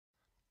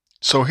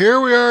So here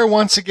we are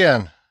once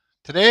again.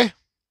 Today,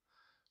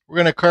 we're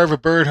going to carve a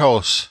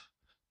birdhouse.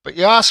 But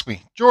you ask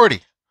me,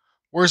 Jordy,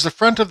 where's the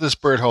front of this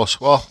birdhouse?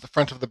 Well, the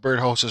front of the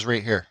birdhouse is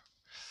right here.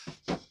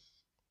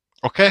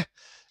 Okay?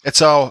 It's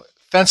a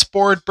fence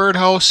board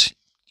birdhouse.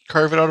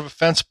 Carve it out of a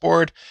fence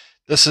board.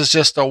 This is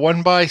just a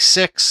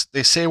 1x6.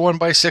 They say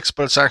 1x6,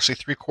 but it's actually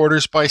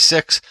 3/4 by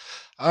 6.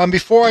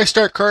 Before I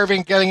start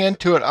carving, getting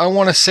into it, I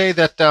want to say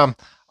that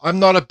I'm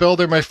not a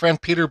builder. My friend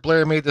Peter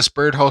Blair made this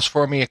birdhouse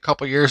for me a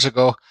couple years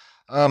ago.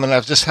 And I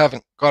just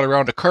haven't got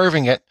around to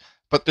carving it.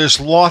 But there's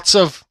lots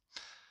of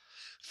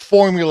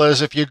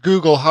formulas if you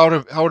Google how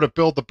to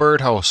build the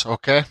birdhouse.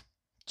 Okay,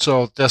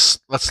 so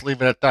just let's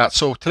leave it at that.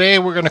 So today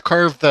we're going to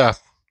carve the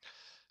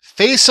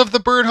face of the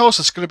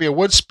birdhouse. It's going to be a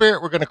wood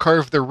spirit. We're going to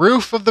carve the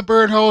roof of the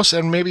birdhouse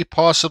and maybe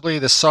possibly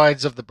the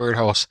sides of the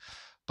birdhouse.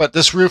 But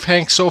this roof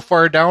hangs so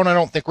far down, I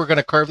don't think we're going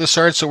to carve the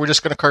sides. So we're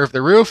just going to carve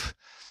the roof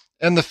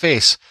and the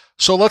face.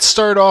 So let's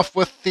start off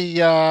with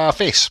the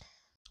face.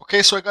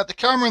 Okay, so I got the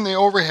camera in the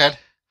overhead.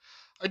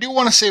 I do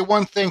want to say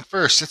one thing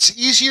first. It's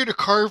easier to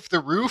carve the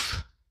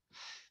roof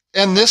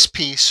and this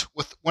piece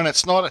when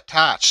it's not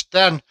attached.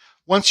 Then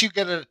once you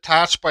get it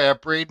attached by a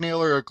braid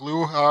nail or a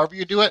glue, however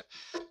you do it,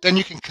 then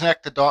you can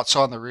connect the dots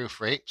on the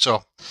roof, right?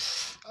 So,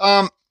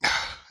 and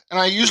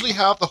I usually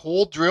have the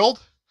hole drilled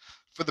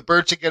for the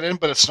bird to get in,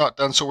 but it's not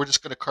done, so we're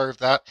just going to carve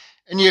that.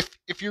 And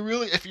if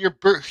you're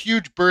a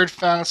huge bird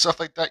fan and stuff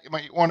like that, you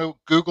might want to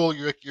Google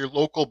your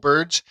local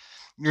birds,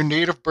 your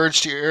native birds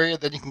to your area,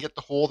 then you can get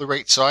the hole the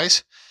right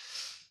size.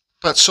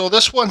 But so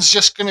this one's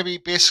just going to be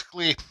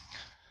basically,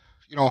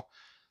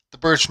 the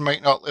birds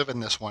might not live in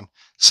this one.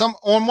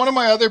 On one of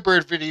my other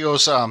bird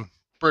videos,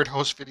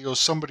 birdhouse videos,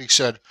 somebody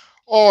said,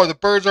 "Oh, the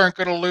birds aren't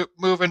going to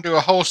move into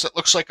a house that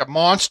looks like a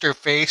monster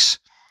face."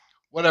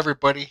 Whatever,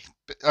 buddy.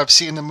 I've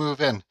seen them move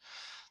in.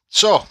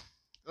 So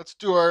let's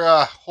do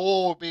our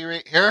hole. Will be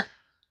right here.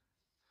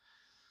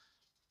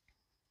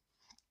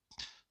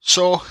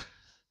 So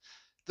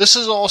this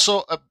is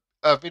also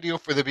a video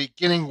for the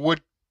beginning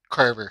wood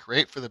carver,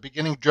 right? For the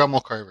beginning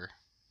Dremel carver.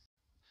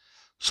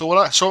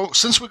 So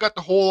since we got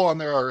the hole on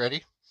there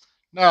already,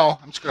 now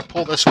I'm just going to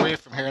pull this away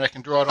from here and I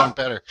can draw it on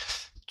better.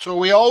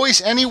 So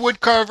any wood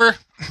carver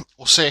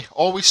will say,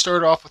 always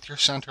start off with your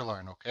center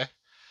line, okay?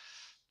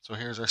 So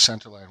here's our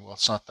center line. Well,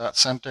 it's not that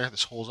center.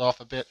 This hole's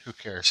off a bit. Who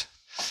cares?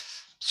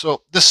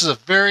 So this is a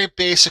very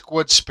basic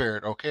wood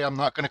spirit, okay? I'm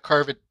not going to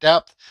carve it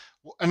depth.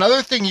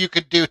 Another thing you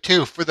could do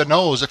too for the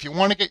nose, if you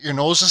want to get your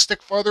nose to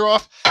stick farther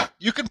off,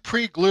 you can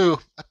pre-glue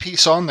a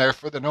piece on there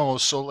for the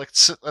nose. So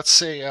let's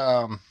say,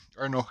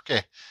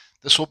 okay,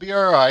 this will be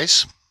our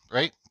eyes,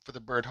 right, for the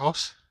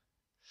birdhouse.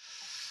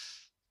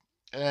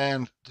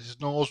 And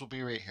his nose will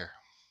be right here.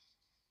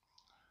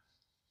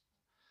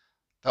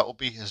 That will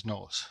be his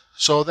nose.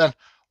 So then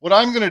what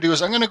I'm going to do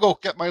is I'm going to go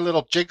get my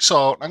little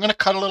jigsaw out. I'm going to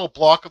cut a little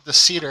block of the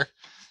cedar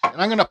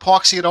and I'm going to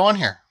epoxy it on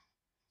here,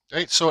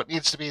 right? So it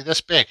needs to be this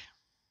big.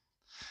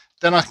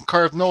 Then I can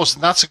carve nose,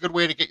 and that's a good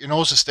way to get your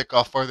nose to stick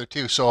off farther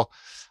too. So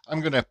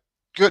I'm going to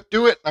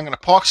do it. I'm going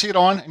to epoxy it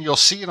on, and you'll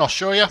see, and I'll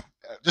show you.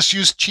 Just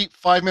use cheap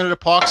 5-minute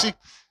epoxy,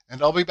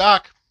 and I'll be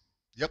back.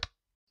 Yep.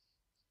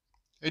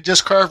 It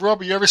just carved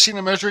rubber. You ever seen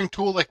a measuring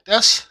tool like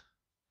this?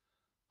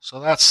 So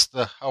that's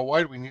how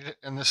wide we need it,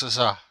 and this is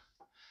how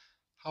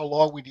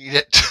long we need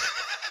it.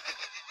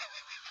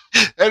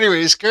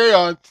 Anyways, carry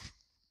on.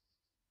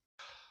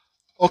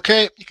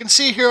 Okay, you can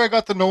see here I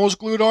got the nose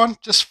glued on,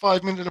 just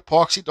 5-minute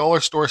epoxy, dollar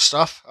store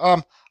stuff.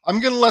 I'm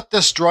going to let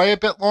this dry a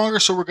bit longer,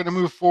 so we're going to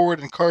move forward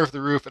and carve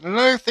the roof. And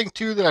another thing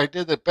too that I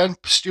did, that Ben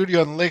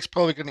Studio on the Lake's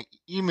probably going to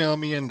email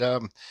me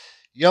and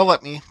yell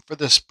at me for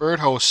this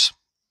birdhouse,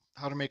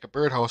 how to make a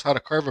birdhouse, how to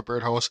carve a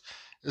birdhouse,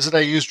 is that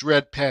I used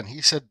red pen. He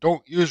said,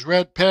 don't use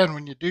red pen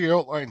when you do your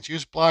outlines,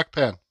 use black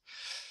pen.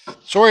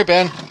 Sorry,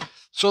 Ben.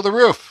 So the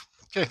roof.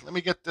 Okay, let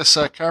me get this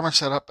camera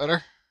set up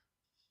better.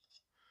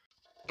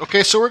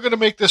 Okay, so we're going to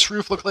make this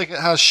roof look like it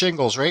has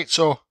shingles, right?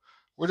 So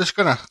we're just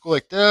going to go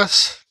like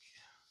this.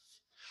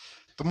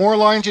 The more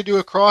lines you do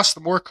across, the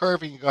more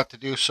carving you got to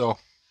do. So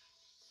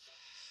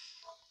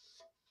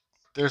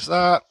there's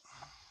that.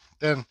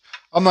 Then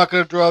I'm not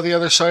going to draw the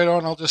other side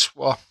on. I'll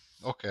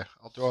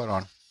draw it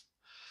on.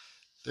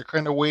 They're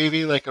kind of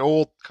wavy, like an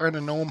old kind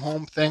of gnome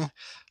home thing.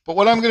 But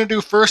what I'm going to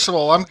do first of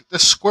all,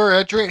 this square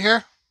edge right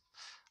here,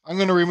 I'm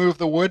going to remove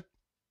the wood.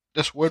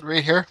 This wood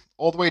right here,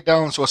 all the way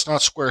down so it's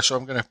not square. So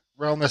I'm going to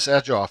round this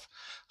edge off,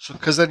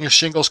 because then your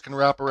shingles can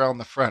wrap around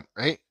the front,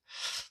 right?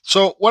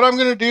 So what I'm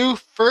going to do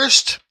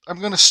first, I'm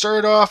going to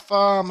start off,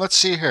 let's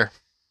see here.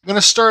 I'm going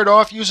to start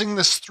off using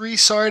this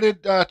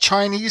 3-sided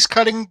Chinese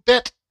cutting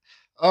bit.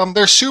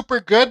 They're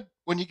super good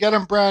when you get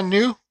them brand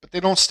new, but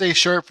they don't stay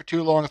sharp for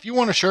too long. If you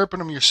want to sharpen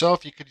them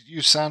yourself, you could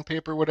use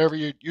sandpaper, whatever.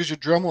 You use your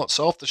Dremel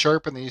itself to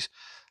sharpen these.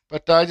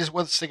 But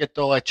once they get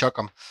dull, I chuck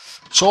them.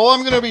 So all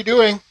I'm going to be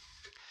doing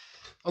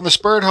on this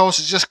birdhouse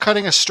is just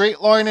cutting a straight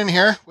line in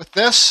here with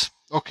this,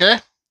 okay?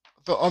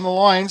 On the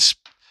lines,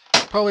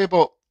 probably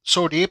about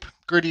so deep.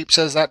 Gurdeep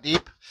says that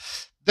deep.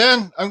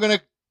 Then I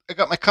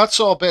got my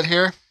Kutzall bit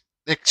here.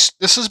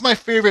 This is my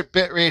favorite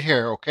bit right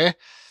here, okay?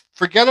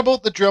 forget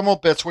about the Dremel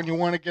bits when you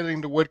want to get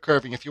into wood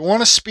carving. If you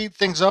want to speed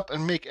things up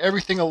and make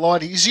everything a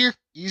lot easier,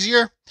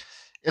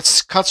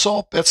 it's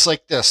Kutzall bits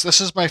like this. This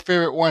is my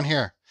favorite one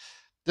here.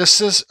 This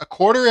is a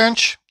 1/4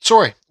 inch,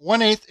 sorry,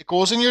 1/8. It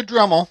goes in your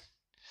Dremel,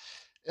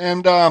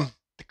 and the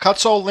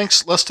Kutzall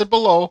links listed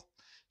below.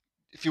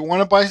 If you want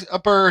to buy a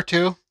burr or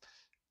two,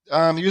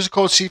 use the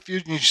code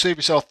CFusion. You save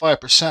yourself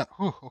 5%.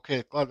 Whew,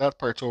 okay, glad that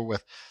part's over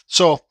with.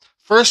 So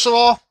first of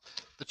all,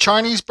 the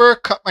Chinese burr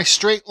cut my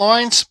straight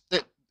lines.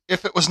 That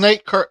if it was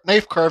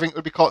knife carving, it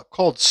would be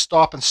called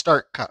stop and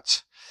start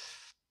cuts.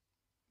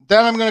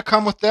 Then I'm going to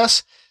come with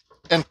this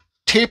and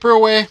taper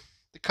away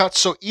the cuts.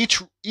 So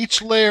each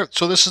layer,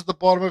 so this is the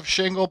bottom of a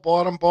shingle,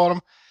 bottom,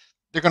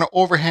 they're going to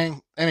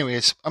overhang.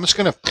 Anyways, I'm just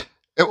going to,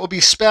 it will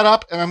be sped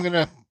up, and I'm going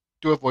to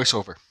do a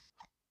voiceover.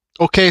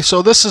 Okay,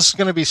 so this is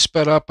going to be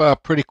sped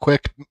up pretty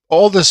quick.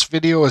 All this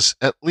video is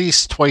at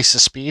least twice the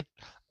speed.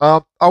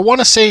 I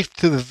want to say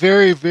to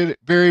the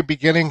very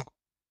beginning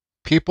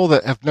people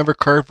that have never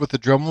carved with a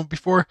Dremel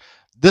before,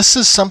 this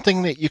is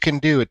something that you can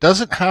do. It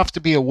doesn't have to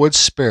be a wood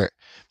spirit.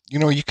 You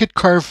know, you could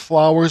carve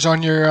flowers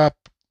on your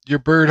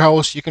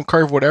birdhouse. You can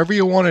carve whatever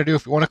you want to do.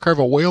 If you want to carve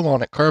a whale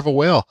on it, carve a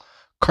whale.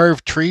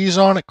 Carve trees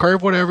on it,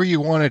 carve whatever you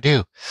want to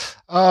do.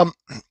 And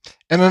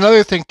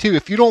another thing too,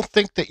 if you don't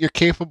think that you're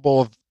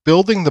capable of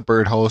building the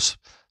birdhouse,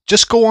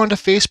 just go onto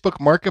Facebook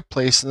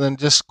Marketplace and then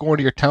just go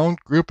into your town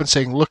group and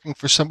saying, looking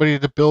for somebody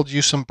to build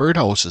you some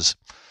birdhouses.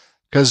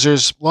 Because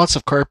there's lots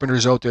of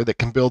carpenters out there that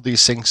can build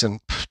these things in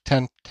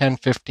 10,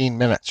 15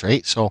 minutes,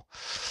 right? So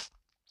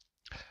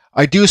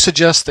I do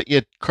suggest that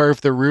you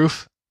carve the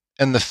roof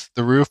and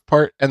the roof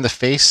part and the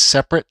face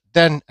separate,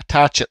 then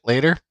attach it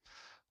later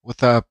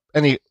with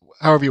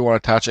however you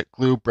want to attach it,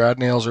 glue, brad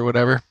nails, or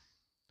whatever.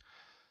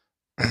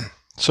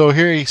 So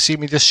here you see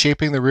me just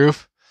shaping the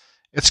roof.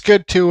 It's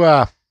good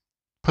to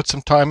put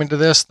some time into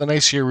this. The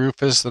nicer your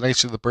roof is, the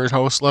nicer the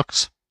birdhouse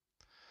looks.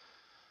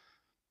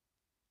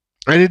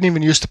 I didn't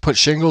even used to put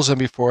shingles in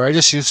before. I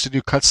just used to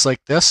do cuts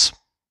like this,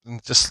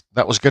 and just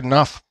that was good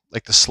enough.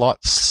 Like the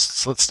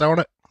slits down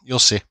it, you'll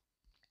see.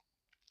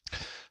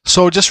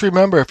 So just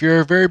remember, if you're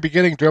a very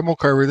beginning Dremel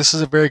carver, this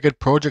is a very good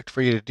project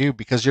for you to do,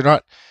 because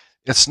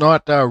it's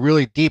not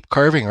really deep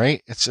carving,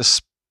 right? It's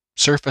just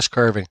surface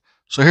carving.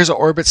 So here's an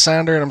orbit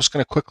sander, and I'm just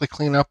going to quickly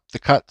clean up the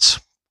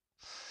cuts.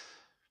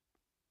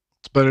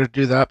 It's better to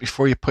do that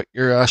before you put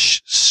your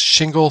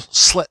shingle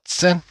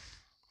slits in.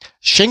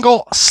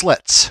 Shingle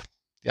slits.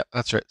 Yep,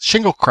 that's right.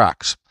 Shingle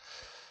cracks.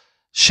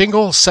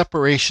 Shingle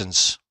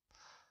separations.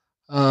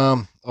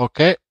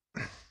 Okay.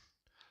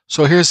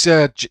 So here's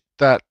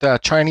that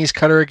Chinese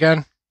cutter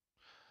again.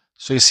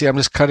 So you see I'm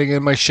just cutting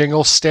in my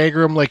shingles,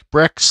 stagger them like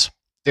bricks.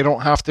 They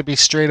don't have to be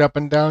straight up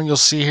and down. You'll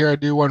see here I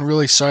do one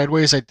really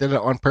sideways. I did it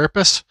on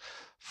purpose.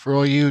 For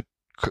all you,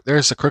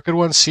 there's the crooked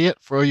one, see it?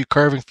 For all you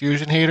carving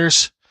fusion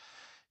haters.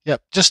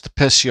 Yep, just to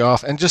piss you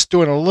off, and just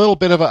doing a little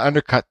bit of an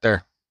undercut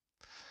there.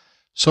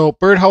 So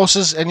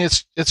birdhouses, and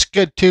it's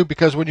good too,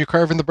 because when you're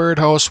carving the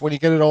birdhouse, when you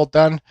get it all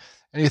done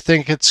and you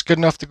think it's good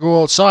enough to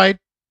go outside,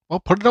 well,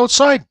 put it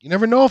outside. You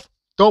never know.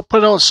 Don't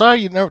put it outside,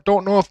 you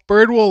don't know if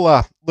bird will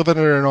live in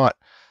it or not.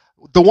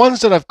 The ones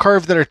that I've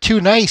carved that are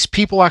too nice,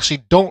 people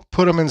actually don't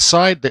put them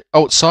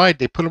outside.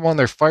 They put them on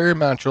their fire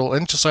mantle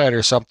inside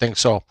or something.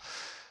 So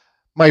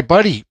my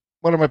buddy,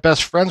 one of my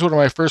best friends, one of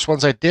my first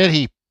ones I did,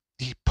 he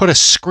put a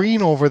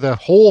screen over the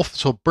hole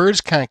so birds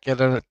can't get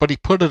in it, but he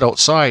put it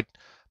outside.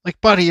 Like,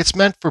 buddy, it's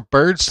meant for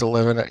birds to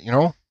live in it, you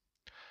know?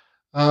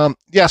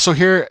 Yeah, so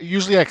here,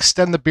 usually I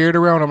extend the beard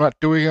around. I'm not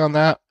doing on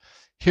that.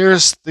 Here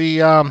is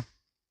the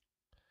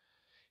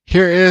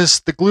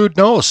glued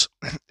nose.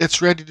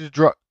 It's ready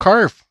to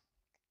carve.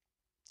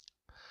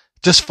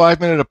 Just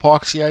 5-minute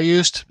epoxy I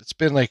used. It's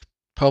been like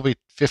probably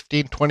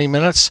 15, 20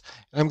 minutes.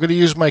 And I'm going to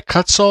use my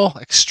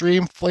Kutzall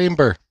Extreme Flame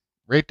Burr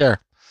right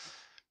there.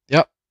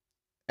 Yep.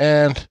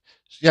 And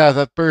yeah,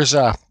 that burr's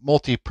a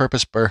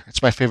multi-purpose burr.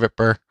 It's my favorite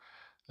burr.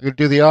 I'm going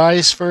to do the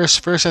eyes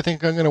first. First, I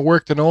think I'm going to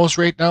work the nose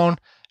right down.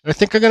 And I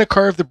think I'm going to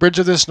carve the bridge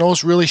of this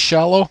nose really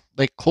shallow,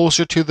 like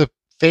closer to the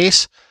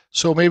face.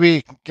 So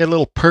maybe get a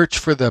little perch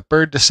for the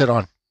bird to sit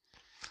on.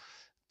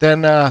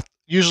 Then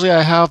usually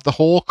I have the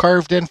hole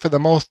carved in for the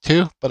mouth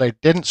too, but I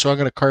didn't, so I'm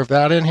going to carve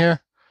that in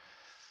here.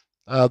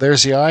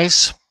 There's the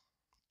eyes.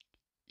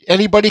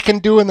 Anybody can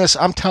do in this,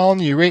 I'm telling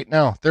you right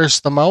now.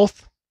 There's the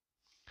mouth.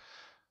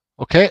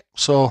 Okay,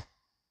 so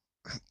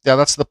yeah,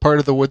 that's the part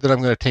of the wood that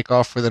I'm going to take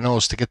off for the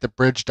nose to get the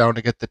bridge down,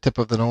 to get the tip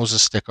of the nose to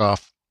stick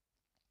off.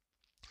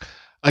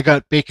 I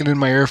got bacon in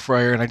my air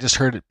fryer and I just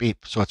heard it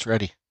beep, so it's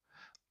ready.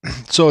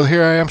 So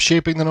here I am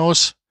shaping the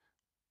nose,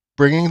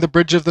 bringing the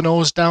bridge of the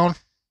nose down.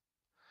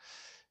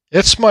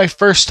 It's my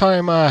first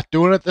time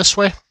doing it this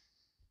way.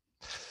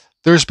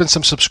 There's been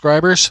some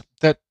subscribers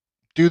that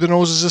do the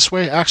noses this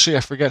way. Actually,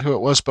 I forget who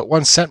it was, but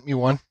one sent me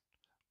one.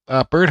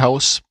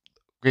 Birdhouse.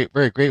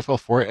 Very grateful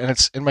for it, and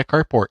it's in my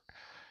carport,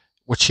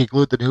 which he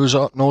glued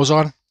the nose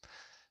on.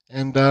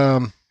 And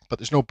but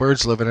there's no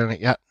birds living in it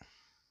yet.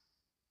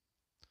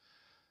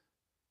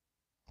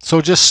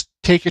 So just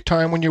take your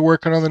time when you're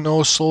working on the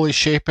nose, slowly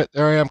shape it.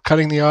 There I am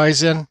cutting the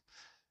eyes in.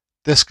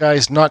 This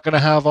guy's not going to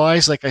have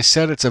eyes. Like I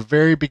said, it's a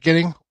very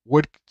beginning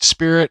wood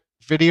spirit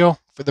video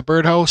for the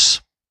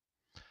birdhouse.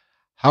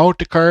 How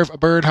to carve a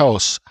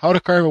birdhouse. How to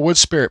carve a wood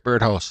spirit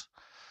birdhouse.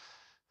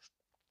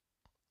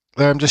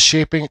 Then I'm just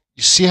shaping.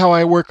 You see how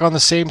I work on the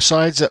same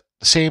sides at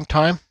the same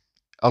time?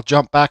 I'll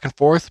jump back and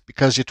forth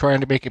because you're trying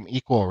to make them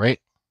equal, right?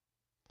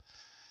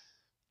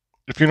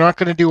 If you're not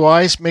going to do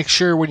eyes, make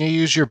sure when you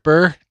use your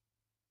burr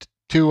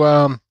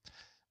to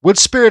wood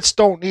spirits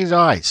don't need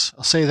eyes.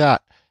 I'll say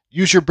that.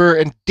 Use your burr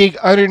and dig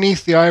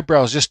underneath the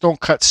eyebrows. Just don't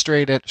cut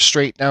straight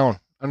down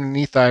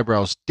underneath the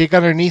eyebrows. Dig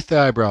underneath the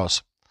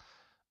eyebrows.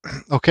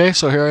 Okay,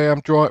 so here I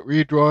am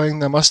redrawing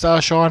the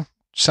mustache on.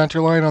 Center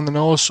line on the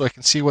nose so I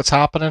can see what's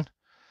happening.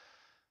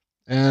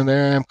 And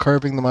there I am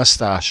carving the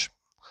mustache.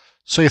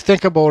 So you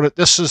think about it,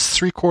 this is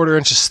 3/4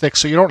 inches thick,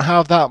 so you don't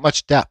have that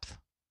much depth.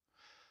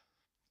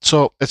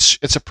 So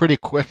it's a pretty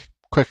quick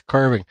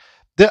carving.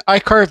 I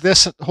carved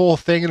this whole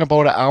thing in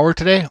about an hour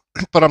today,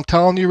 but I'm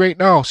telling you right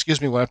now,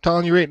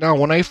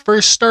 when I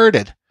first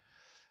started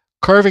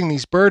carving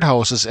these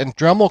birdhouses and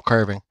Dremel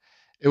carving,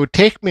 it would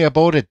take me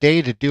about a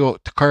day to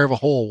carve a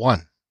whole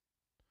one.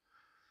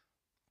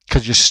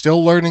 Because you're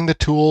still learning the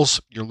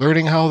tools, you're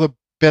learning how the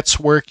bits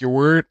work,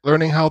 you're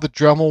learning how the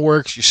Dremel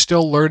works, you're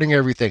still learning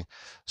everything.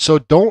 So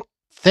don't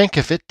think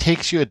if it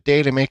takes you a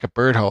day to make a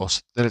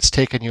birdhouse that it's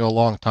taken you a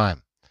long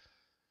time.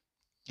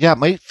 Yeah, it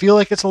might feel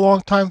like it's a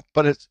long time,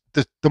 but it's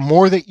the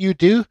more that you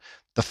do,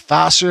 the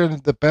faster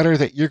and the better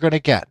that you're going to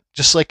get,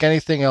 just like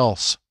anything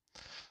else.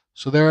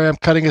 So there I am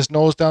cutting his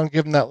nose down,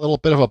 giving that little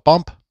bit of a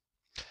bump.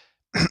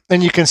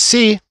 And you can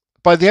see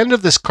by the end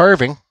of this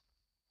carving,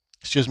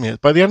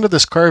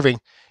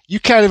 you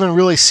can't even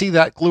really see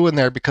that glue in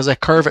there because I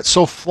carve it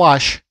so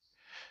flush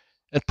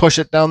and push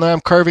it down there.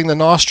 I'm carving the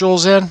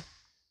nostrils in.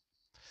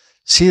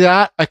 See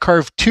that? I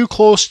carved too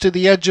close to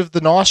the edge of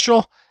the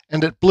nostril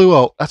and it blew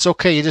out. That's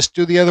okay. You just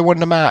do the other one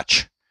to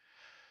match.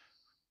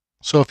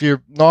 So if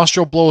your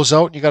nostril blows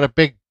out and you got a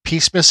big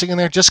piece missing in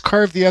there, just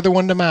carve the other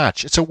one to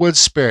match. It's a wood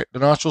spirit. The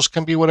nostrils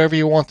can be whatever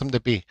you want them to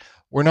be.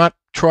 We're not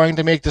trying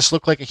to make this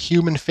look like a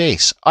human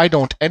face. I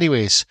don't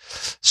anyways.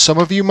 Some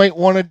of you might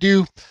want to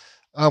do,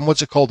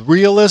 what's it called,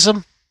 realism.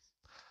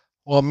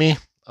 Well, me,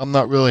 I'm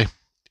not really,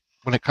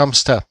 when it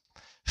comes to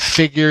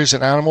figures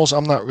and animals,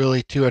 I'm not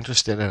really too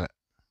interested in it.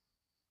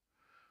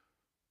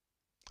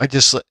 I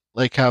just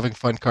like having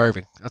fun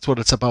carving. That's what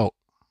it's about.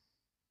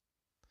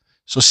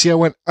 So see, I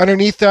went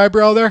underneath the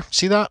eyebrow there.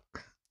 See that?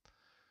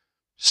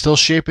 Still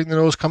shaping the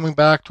nose, coming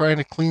back, trying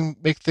to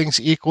make things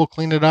equal,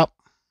 clean it up.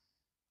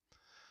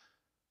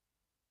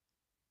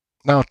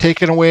 Now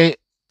taking away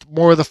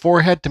more of the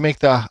forehead to make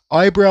the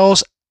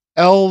eyebrows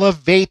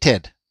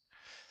elevated.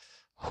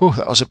 Whew,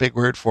 that was a big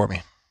word for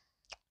me.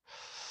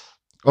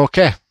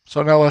 Okay,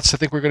 so now I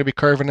think we're going to be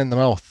carving in the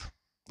mouth.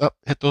 Oh,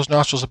 hit those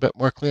nostrils a bit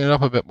more, clean it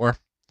up a bit more.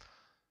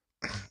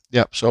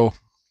 Yep, so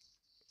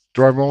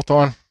draw our mouth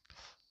on.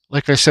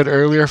 Like I said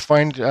earlier,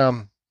 find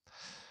the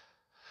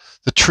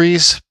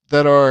trees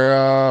that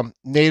are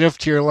native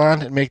to your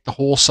land and make the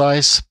whole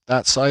size,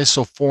 that size,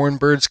 so foreign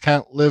birds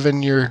can't live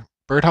in your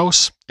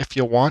birdhouse if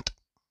you want.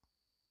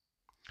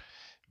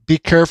 Be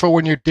careful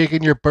when you're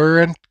digging your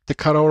burr in to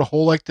cut out a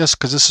hole like this,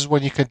 because this is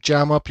when you can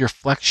jam up your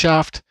flex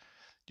shaft.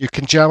 You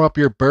can jam up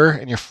your burr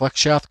and your flex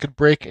shaft could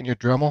break in your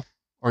Dremel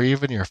or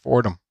even your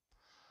fordham.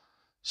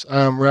 So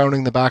I'm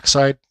rounding the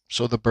backside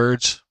so the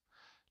birds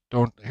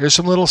don't. Here's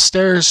some little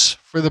stairs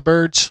for the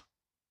birds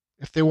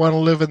if they want to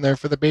live in there,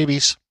 for the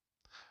babies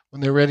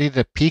when they're ready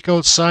to peek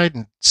outside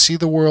and see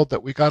the world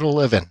that we got to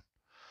live in.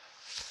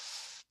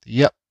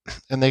 Yep,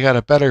 and they got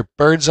a better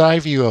bird's eye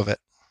view of it.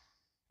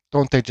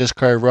 Don't they just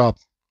carve Rob?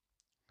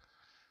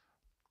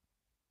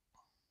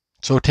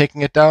 So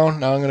taking it down,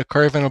 now I'm going to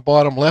carve in a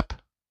bottom lip.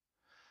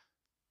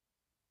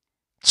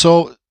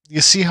 So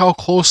you see how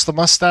close the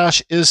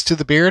mustache is to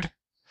the beard?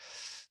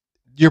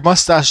 Your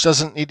mustache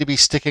doesn't need to be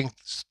sticking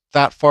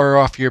that far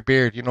off your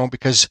beard, you know,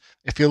 because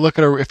if you look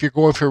at if you're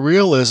going for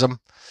realism,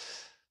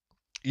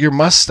 your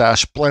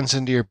mustache blends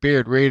into your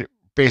beard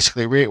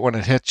basically right when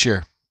it hits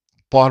your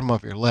bottom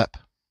of your lip.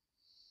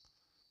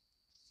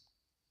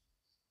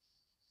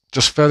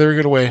 Just feathering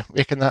it away,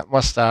 making that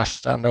mustache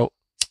stand out.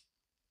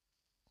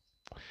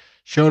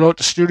 Shout out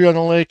to Studio on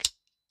the Lake.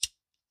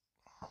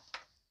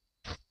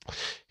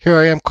 Here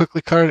I am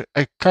quickly cut.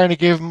 I kind of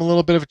gave him a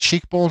little bit of a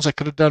cheekbones. I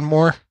could have done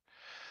more.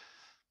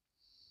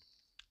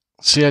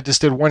 See, I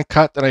just did one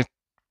cut, then I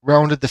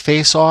rounded the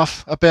face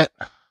off a bit.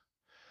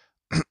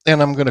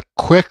 And I'm going to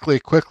quickly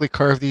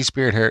carve these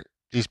beard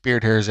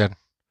hairs in.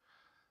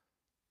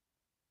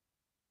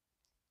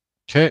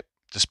 Okay,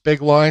 just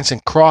big lines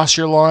and cross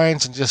your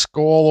lines and just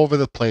go all over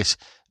the place.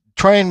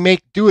 Try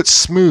and do it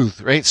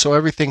smooth, right? So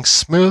everything's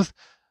smooth.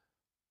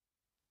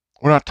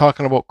 We're not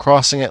talking about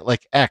crossing it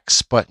like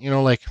X, but you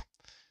know, like,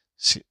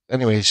 see,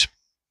 anyways,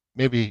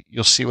 maybe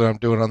you'll see what I'm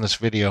doing on this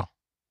video.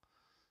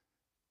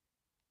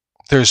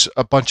 There's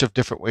a bunch of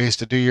different ways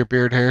to do your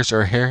beard hairs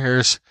or hair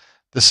hairs.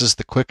 This is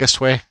the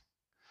quickest way.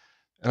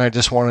 And I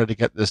just wanted to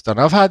get this done.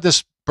 I've had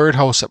this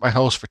birdhouse at my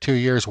house for 2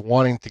 years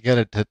wanting to get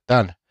it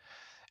done.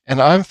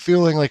 And I'm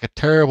feeling like a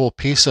terrible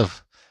piece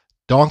of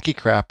donkey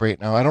crap right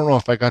now. I don't know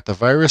if I got the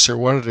virus or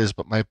what it is,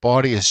 but my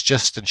body is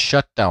just in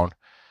shutdown.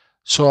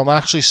 So I'm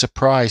actually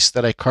surprised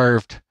that I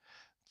carved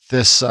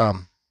this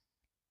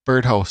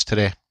birdhouse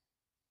today.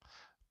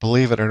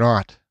 Believe it or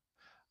not.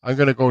 I'm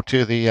going to go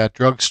to the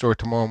drugstore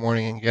tomorrow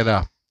morning and get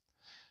a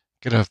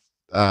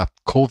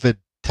COVID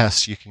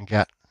test you can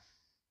get.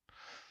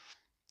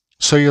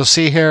 So you'll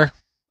see here,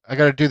 I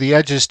got to do the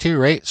edges too,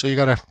 right? So you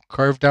got to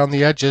carve down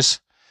the edges.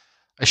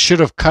 I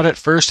should have cut it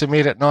first and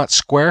made it not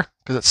square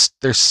because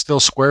there's still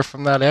square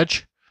from that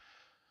edge.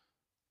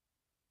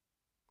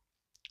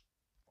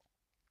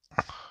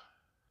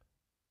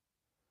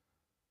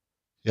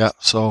 Yeah,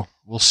 so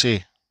we'll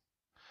see.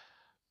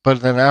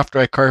 But then after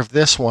I carve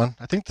this one,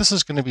 I think this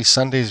is going to be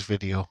Sunday's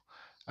video.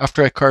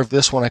 After I carved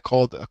this one, I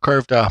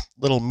carved a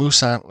little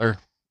moose antler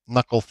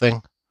knuckle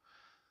thing,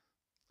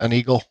 an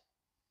eagle.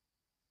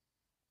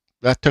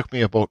 That took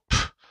me about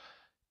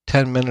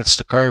 10 minutes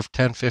to carve,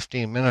 10,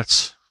 15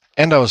 minutes.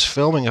 And I was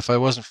filming. If I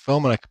wasn't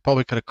filming, I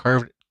probably could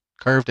have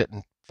carved it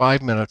in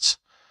 5 minutes.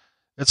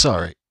 It's all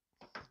right.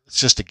 It's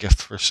just a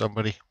gift for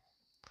somebody.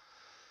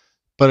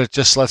 But it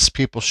just lets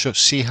people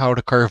see how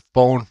to carve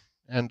bone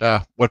and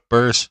what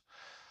burrs.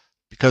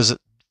 Because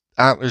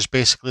antler's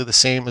basically the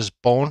same as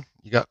bone.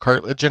 You got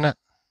cartilage in it.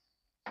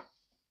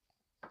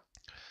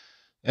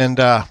 And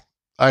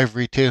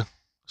ivory too.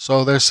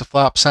 So there's the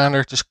flap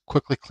sander, just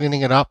quickly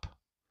cleaning it up.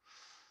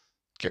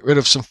 Get rid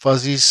of some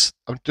fuzzies.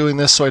 I'm doing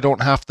this so I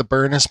don't have to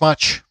burn as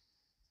much.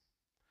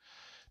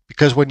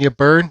 Because when you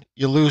burn,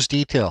 you lose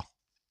detail.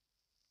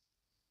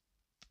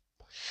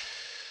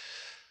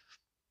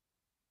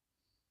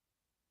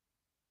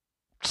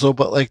 So,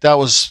 but like that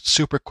was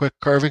super quick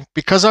carving.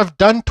 Because I've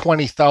done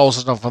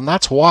 20,000 of them,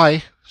 that's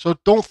why. So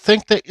don't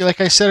think that, like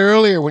I said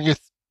earlier, when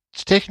it's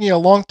taking you a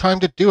long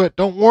time to do it,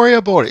 don't worry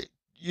about it.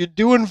 You're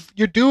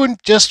doing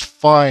just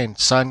fine,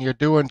 son. You're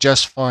doing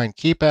just fine.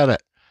 Keep at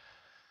it.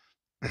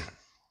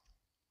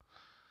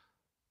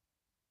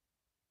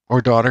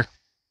 Or daughter.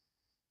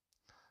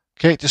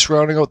 Okay, just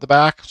rounding out the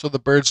back so the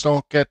birds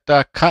don't get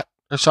cut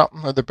or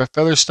something, or their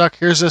feathers stuck.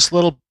 Here's this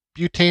little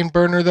butane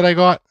burner that I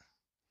got.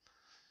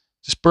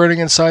 Just burning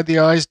inside the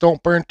eyes.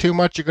 Don't burn too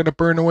much. You're going to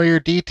burn away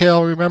your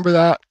detail. Remember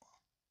that.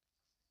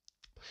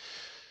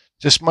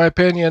 Just my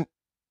opinion.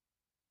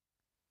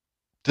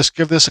 Just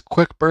give this a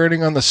quick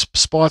burning on the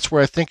spots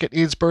where I think it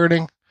needs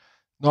burning.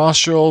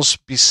 Nostrils,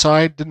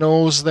 beside the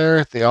nose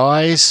there. The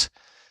eyes,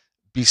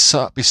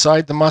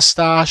 beside the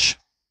mustache.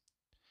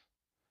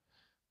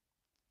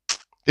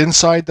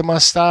 Inside the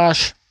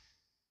mustache.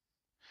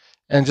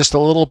 And just a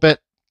little bit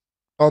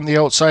on the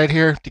outside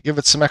here to give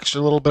it some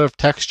extra little bit of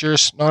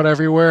textures. Not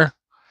everywhere.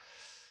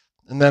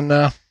 And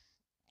then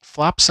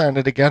flap sand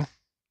it again.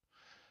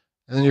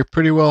 And then you're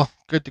pretty well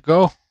good to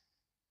go.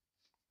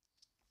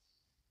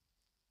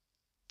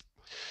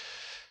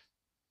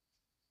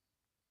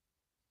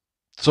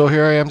 So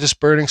here I am just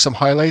burning some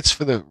highlights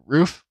for the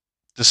roof.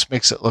 Just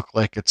makes it look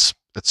like it's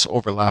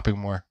overlapping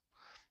more.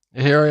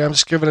 And here I am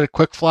just giving it a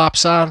quick flap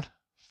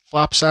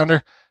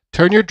sander.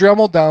 Turn your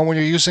Dremel down when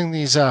you're using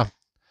these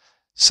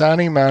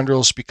sanding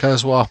mandrels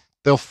because, well,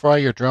 they'll fry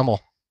your Dremel.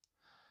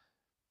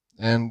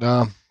 And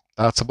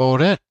that's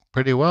about it.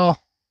 Pretty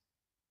well.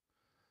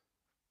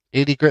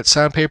 80 grit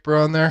sandpaper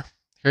on there.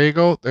 Here you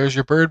go. There's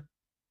your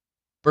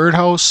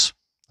birdhouse.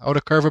 How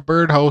to carve a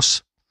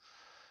birdhouse.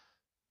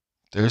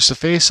 There's the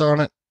face on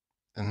it.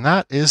 And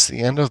that is the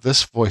end of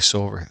this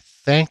voiceover.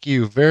 Thank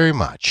you very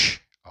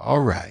much.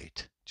 All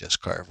right.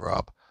 Just carve,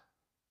 Rob.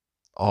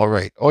 All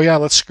right. Oh, yeah,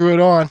 let's screw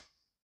it on.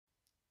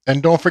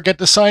 And don't forget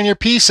to sign your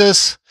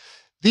pieces.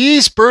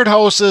 These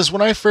birdhouses,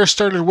 when I first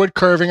started wood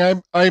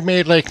carving, I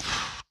made like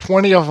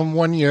 20 of them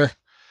one year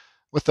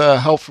with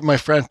the help from my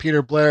friend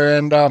Peter Blair.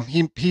 And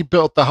he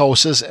built the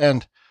houses.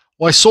 And,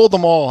 well, I sold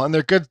them all. And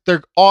they're good.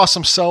 They're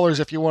awesome sellers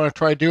if you want to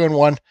try doing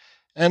one.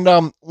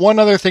 And one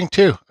other thing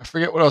too, I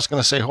forget what I was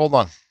going to say. Hold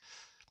on.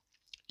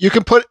 You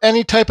can put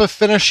any type of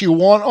finish you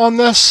want on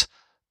this,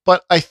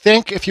 but I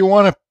think if you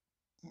want to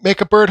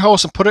make a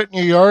birdhouse and put it in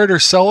your yard or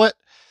sell it,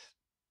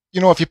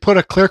 you know, if you put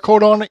a clear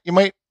coat on it,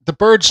 the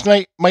birds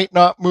might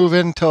not move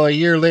in until a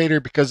year later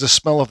because of the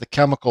smell of the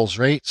chemicals,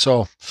 right?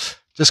 So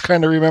just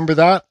kind of remember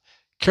that.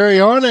 Carry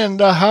on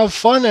and have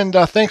fun. And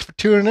thanks for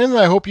tuning in.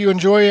 I hope you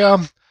enjoy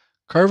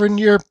carving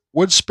your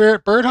wood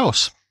spirit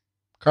birdhouse.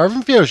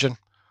 Carving Fusion.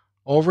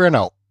 Over and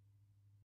out.